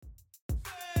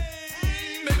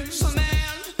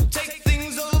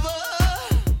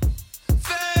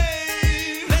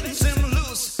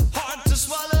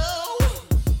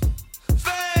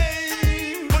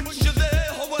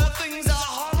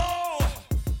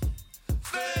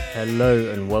Hello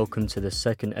and welcome to the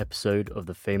second episode of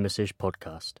the Famous-ish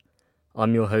podcast.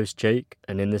 I'm your host Jake,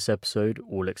 and in this episode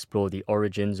we'll explore the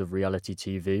origins of reality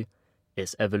TV,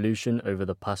 its evolution over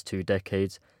the past 2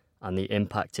 decades, and the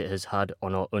impact it has had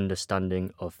on our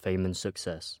understanding of fame and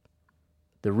success.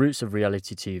 The roots of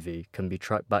reality TV can be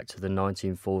tracked back to the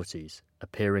 1940s,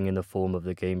 appearing in the form of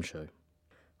the game show.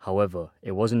 However,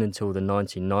 it wasn't until the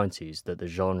 1990s that the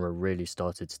genre really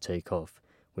started to take off,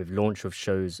 with launch of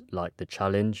shows like The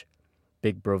Challenge,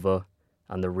 Big Brother,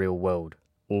 and The Real World,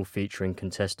 all featuring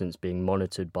contestants being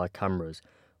monitored by cameras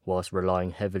whilst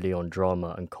relying heavily on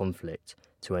drama and conflict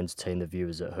to entertain the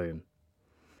viewers at home.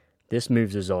 This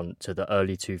moves us on to the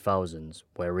early 2000s,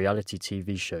 where reality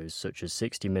TV shows such as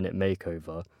 60 Minute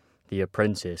Makeover, The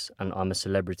Apprentice, and I'm a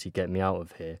Celebrity, Get Me Out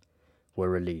of Here were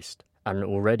released, and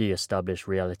already established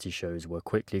reality shows were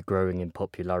quickly growing in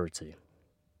popularity.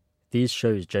 These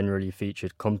shows generally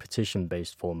featured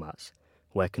competition-based formats,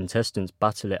 where contestants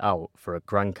battle it out for a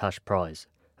grand cash prize,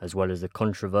 as well as the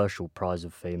controversial prize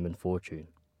of fame and fortune.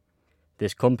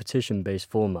 This competition-based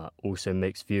format also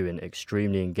makes viewing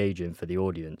extremely engaging for the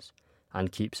audience, and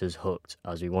keeps us hooked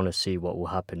as we want to see what will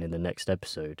happen in the next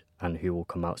episode and who will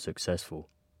come out successful.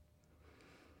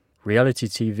 Reality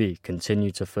TV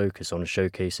continued to focus on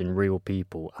showcasing real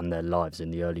people and their lives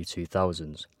in the early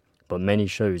 2000s, but many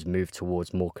shows moved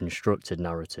towards more constructed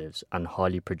narratives and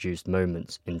highly produced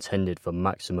moments intended for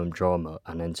maximum drama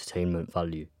and entertainment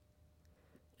value.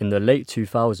 In the late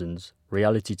 2000s,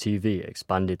 reality TV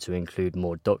expanded to include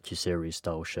more docuseries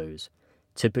style shows,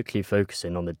 typically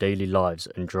focusing on the daily lives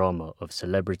and drama of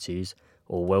celebrities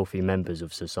or wealthy members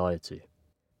of society.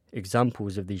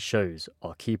 Examples of these shows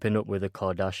are Keeping Up with the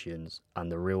Kardashians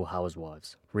and The Real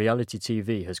Housewives. Reality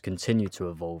TV has continued to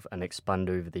evolve and expand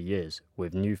over the years,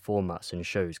 with new formats and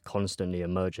shows constantly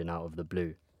emerging out of the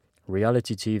blue.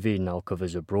 Reality TV now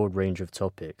covers a broad range of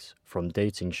topics, from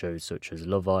dating shows such as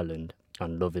Love Island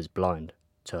and Love is Blind,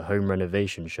 to home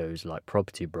renovation shows like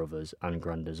Property Brothers and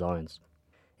Grand Designs.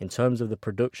 In terms of the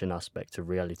production aspect of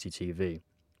reality TV,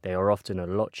 they are often a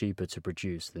lot cheaper to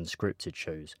produce than scripted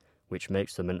shows, which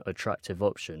makes them an attractive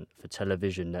option for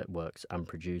television networks and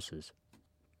producers.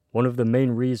 One of the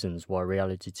main reasons why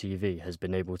reality TV has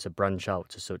been able to branch out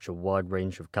to such a wide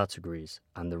range of categories,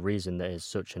 and the reason there is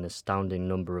such an astounding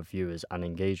number of viewers and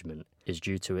engagement, is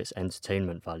due to its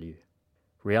entertainment value.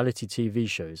 Reality TV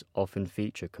shows often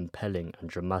feature compelling and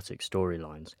dramatic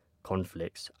storylines,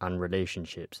 conflicts, and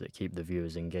relationships that keep the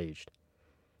viewers engaged.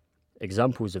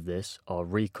 Examples of this are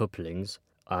recouplings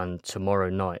and Tomorrow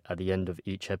Night at the end of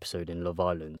each episode in Love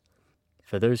Island.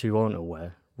 For those who aren't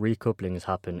aware, recouplings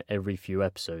happen every few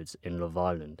episodes in Love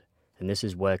Island, and this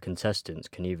is where contestants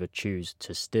can either choose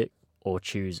to stick or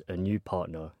choose a new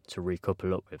partner to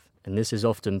recouple up with. And this is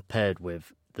often paired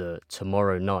with the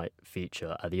Tomorrow Night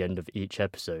feature at the end of each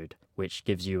episode, which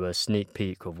gives you a sneak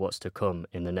peek of what's to come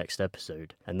in the next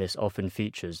episode, and this often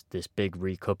features this big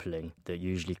recoupling that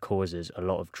usually causes a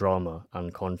lot of drama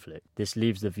and conflict. This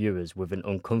leaves the viewers with an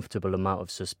uncomfortable amount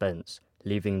of suspense,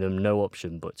 leaving them no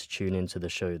option but to tune into the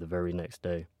show the very next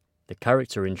day. The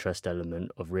character interest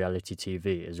element of reality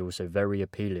TV is also very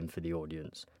appealing for the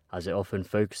audience, as it often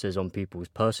focuses on people's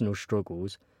personal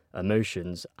struggles,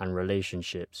 emotions, and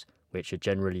relationships, which are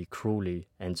generally cruelly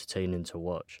entertaining to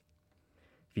watch.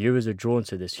 Viewers are drawn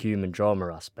to this human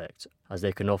drama aspect, as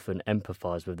they can often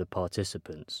empathise with the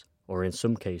participants, or in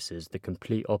some cases the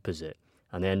complete opposite,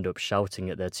 and they end up shouting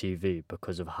at their TV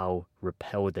because of how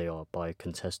repelled they are by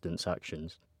contestants'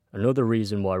 actions. Another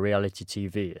reason why reality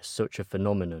TV is such a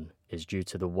phenomenon is due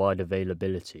to the wide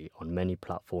availability on many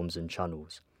platforms and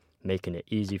channels, making it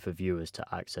easy for viewers to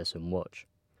access and watch.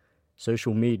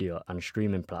 Social media and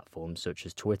streaming platforms such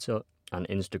as Twitter and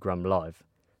Instagram Live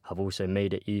have also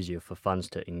made it easier for fans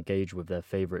to engage with their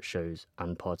favourite shows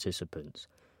and participants,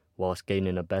 whilst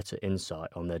gaining a better insight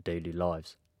on their daily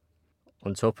lives.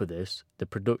 On top of this, the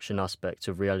production aspect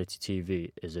of reality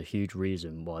TV is a huge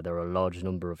reason why there are a large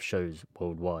number of shows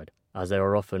worldwide, as they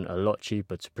are often a lot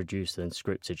cheaper to produce than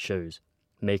scripted shows,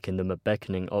 making them a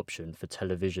beckoning option for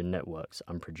television networks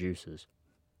and producers.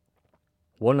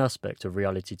 One aspect of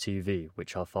reality TV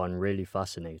which I find really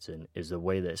fascinating is the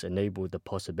way that it's enabled the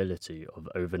possibility of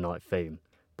overnight fame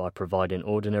by providing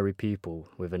ordinary people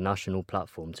with a national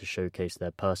platform to showcase their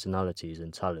personalities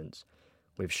and talents,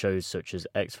 with shows such as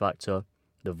X Factor,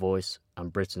 The Voice,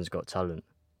 and Britain's Got Talent.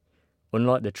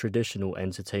 Unlike the traditional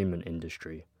entertainment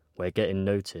industry, where getting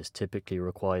noticed typically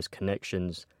requires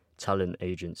connections, talent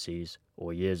agencies,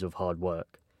 or years of hard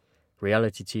work,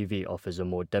 reality TV offers a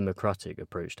more democratic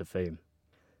approach to fame.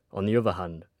 On the other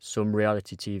hand, some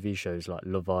reality TV shows like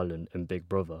Love Island and Big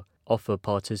Brother offer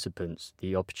participants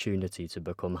the opportunity to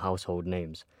become household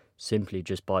names simply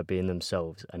just by being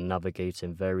themselves and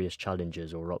navigating various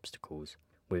challenges or obstacles,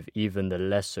 with even the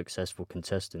less successful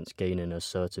contestants gaining a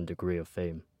certain degree of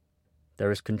fame.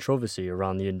 There is controversy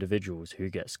around the individuals who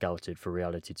get scouted for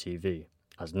reality TV,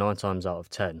 as 9 times out of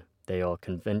 10 they are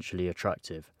conventionally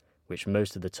attractive, which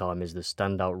most of the time is the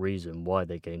standout reason why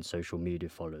they gain social media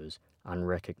followers and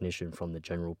recognition from the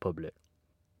general public.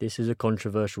 This is a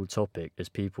controversial topic as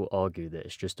people argue that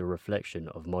it's just a reflection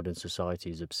of modern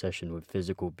society's obsession with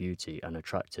physical beauty and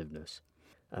attractiveness,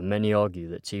 and many argue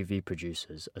that TV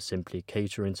producers are simply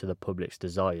catering to the public's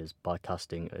desires by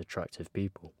casting attractive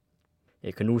people.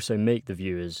 It can also make the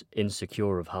viewers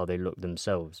insecure of how they look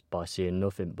themselves by seeing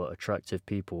nothing but attractive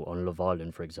people on Love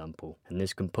Island, for example, and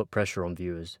this can put pressure on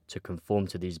viewers to conform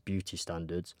to these beauty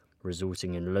standards,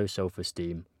 resulting in low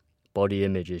self-esteem, body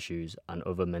image issues, and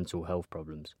other mental health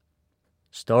problems.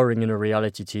 Starring in a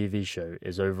reality TV show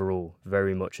is overall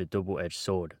very much a double-edged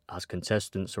sword, as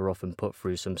contestants are often put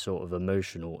through some sort of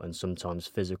emotional and sometimes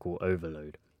physical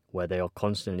overload, where they are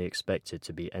constantly expected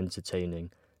to be entertaining,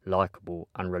 likeable,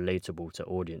 and relatable to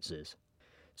audiences.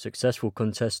 Successful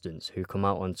contestants who come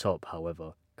out on top,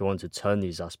 however, go on to turn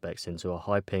these aspects into a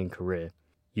high-paying career,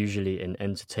 usually in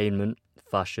entertainment,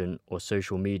 fashion, or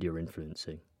social media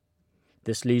influencing.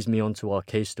 This leads me on to our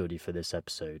case study for this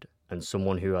episode, and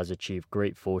someone who has achieved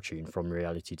great fortune from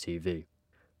reality TV,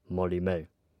 Molly-Mae.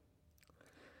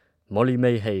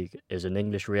 Molly-Mae Hague is an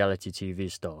English reality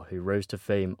TV star who rose to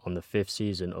fame on the 5th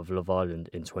season of Love Island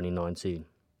in 2019.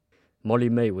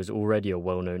 Molly-Mae was already a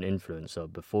well-known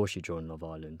influencer before she joined Love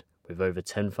Island, with over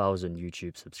 10,000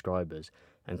 YouTube subscribers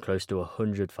and close to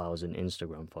 100,000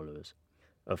 Instagram followers.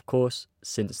 Of course,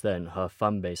 since then her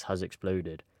fanbase has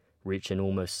exploded, reaching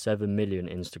almost 7 million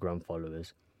Instagram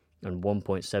followers and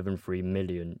 1.73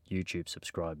 million YouTube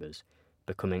subscribers,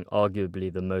 becoming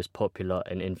arguably the most popular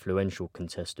and influential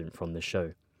contestant from the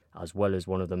show, as well as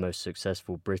one of the most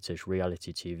successful British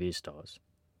reality TV stars.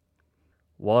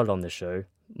 While on the show,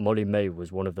 Molly-Mae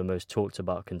was one of the most talked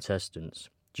about contestants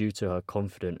due to her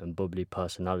confident and bubbly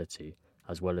personality,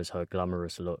 as well as her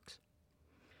glamorous looks.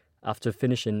 After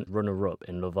finishing runner-up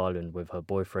in Love Island with her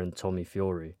boyfriend Tommy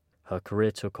Fury, her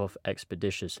career took off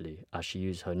expeditiously as she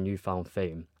used her newfound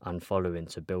fame and following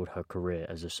to build her career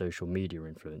as a social media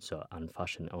influencer and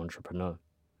fashion entrepreneur.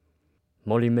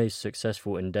 Molly-Mae's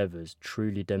successful endeavours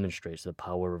truly demonstrates the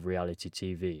power of reality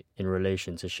TV in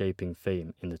relation to shaping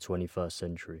fame in the 21st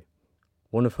century.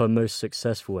 One of her most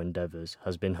successful endeavours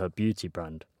has been her beauty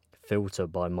brand, Filter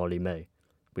by Molly-Mae,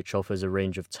 which offers a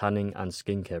range of tanning and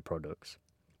skincare products.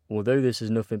 Although this is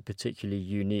nothing particularly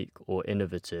unique or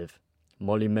innovative,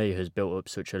 Molly-Mae has built up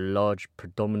such a large,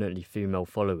 predominantly female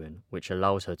following, which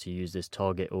allows her to use this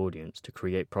target audience to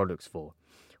create products for,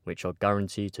 which are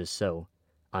guaranteed to sell,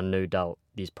 and no doubt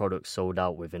these products sold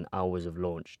out within hours of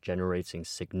launch, generating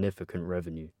significant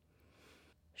revenue.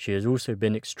 She has also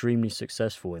been extremely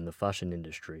successful in the fashion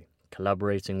industry,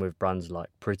 collaborating with brands like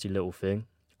Pretty Little Thing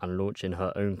and launching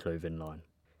her own clothing line.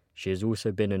 She has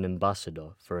also been an ambassador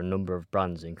for a number of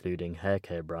brands including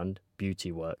haircare brand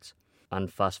Beauty Works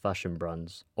and fast fashion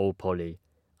brands Old Polly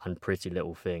and Pretty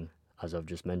Little Thing, as I've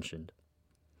just mentioned.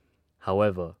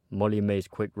 However, Molly-Mae's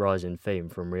quick rise in fame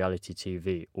from reality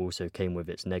TV also came with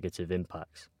its negative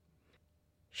impacts.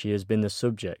 She has been the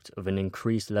subject of an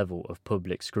increased level of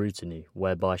public scrutiny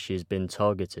whereby she has been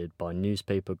targeted by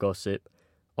newspaper gossip,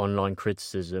 online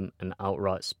criticism and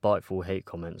outright spiteful hate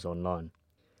comments online.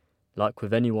 Like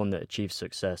with anyone that achieves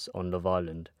success on Love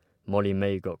Island,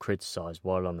 Molly-Mae got criticised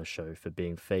while on the show for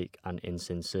being fake and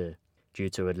insincere, due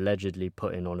to allegedly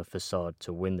putting on a facade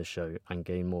to win the show and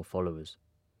gain more followers.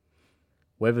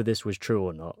 Whether this was true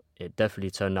or not, it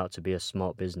definitely turned out to be a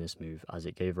smart business move as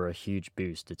it gave her a huge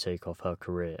boost to take off her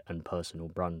career and personal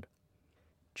brand.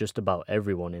 Just about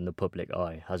everyone in the public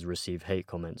eye has received hate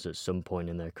comments at some point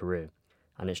in their career,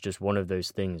 and it's just one of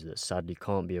those things that sadly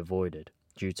can't be avoided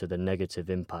due to the negative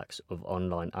impacts of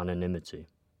online anonymity.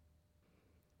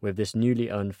 With this newly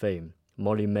earned fame,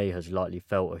 Molly-Mae has likely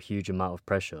felt a huge amount of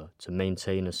pressure to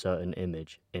maintain a certain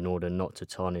image in order not to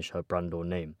tarnish her brand or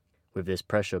name, with this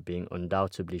pressure being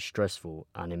undoubtedly stressful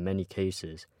and in many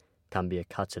cases can be a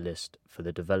catalyst for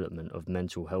the development of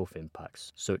mental health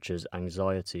impacts such as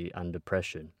anxiety and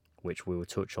depression, which we will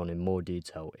touch on in more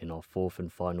detail in our 4th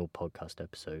and final podcast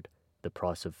episode, The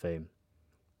Price of Fame.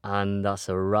 And that's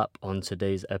a wrap on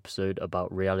today's episode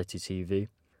about reality TV.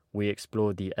 We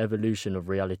explored the evolution of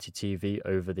reality TV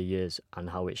over the years and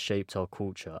how it shaped our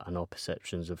culture and our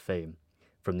perceptions of fame,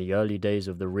 from the early days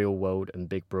of The Real World and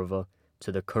Big Brother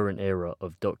to the current era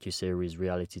of docuseries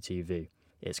reality TV,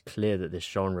 it's clear that this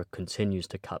genre continues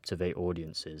to captivate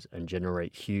audiences and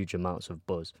generate huge amounts of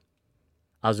buzz.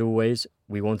 As always,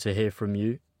 we want to hear from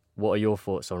you. What are your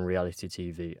thoughts on reality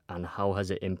TV, and how has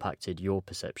it impacted your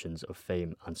perceptions of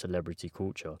fame and celebrity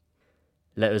culture?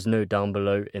 Let us know down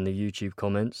below in the YouTube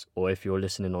comments, or if you're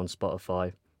listening on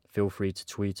Spotify, feel free to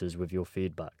tweet us with your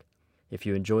feedback. If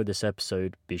you enjoyed this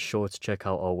episode, be sure to check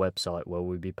out our website where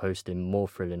we'll be posting more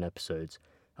thrilling episodes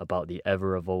about the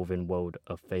ever-evolving world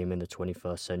of fame in the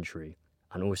 21st century.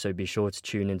 And also be sure to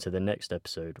tune into the next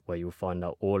episode where you'll find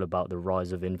out all about the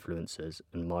rise of influencers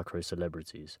and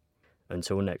micro-celebrities.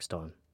 Until next time.